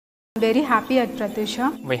very happy at Pratyusha.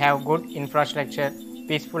 We have good infrastructure,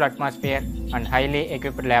 peaceful atmosphere and highly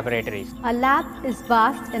equipped laboratories. Our lab is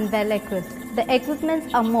vast and well equipped. The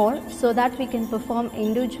equipments are more so that we can perform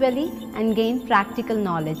individually and gain practical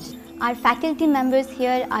knowledge. Our faculty members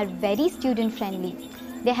here are very student friendly.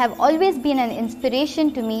 They have always been an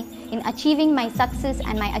inspiration to me in achieving my success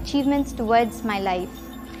and my achievements towards my life.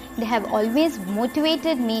 They have always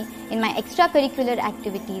motivated me in my extracurricular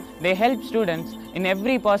activities. They help students in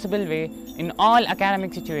every possible way in all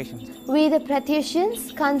academic situations. We the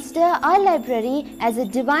Pratyushans consider our library as a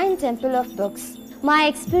divine temple of books. My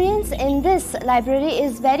experience in this library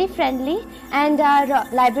is very friendly, and our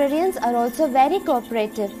librarians are also very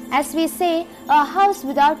cooperative. As we say, a house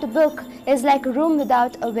without a book is like a room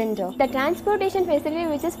without a window. The transportation facility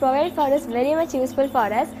which is provided for us is very much useful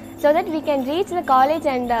for us, so that we can reach the college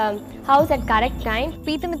and house at correct time.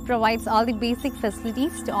 PEC provides all the basic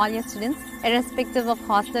facilities to all your students, irrespective of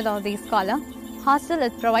hostel or day scholar. Hostel,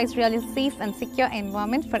 it provides really safe and secure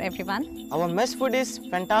environment for everyone. Our mess food is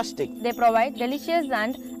fantastic. They provide delicious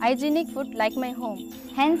and hygienic food like my home.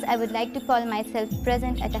 Hence, I would like to call myself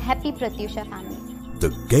present at a happy Pratyusha family. The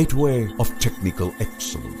gateway of technical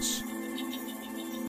excellence.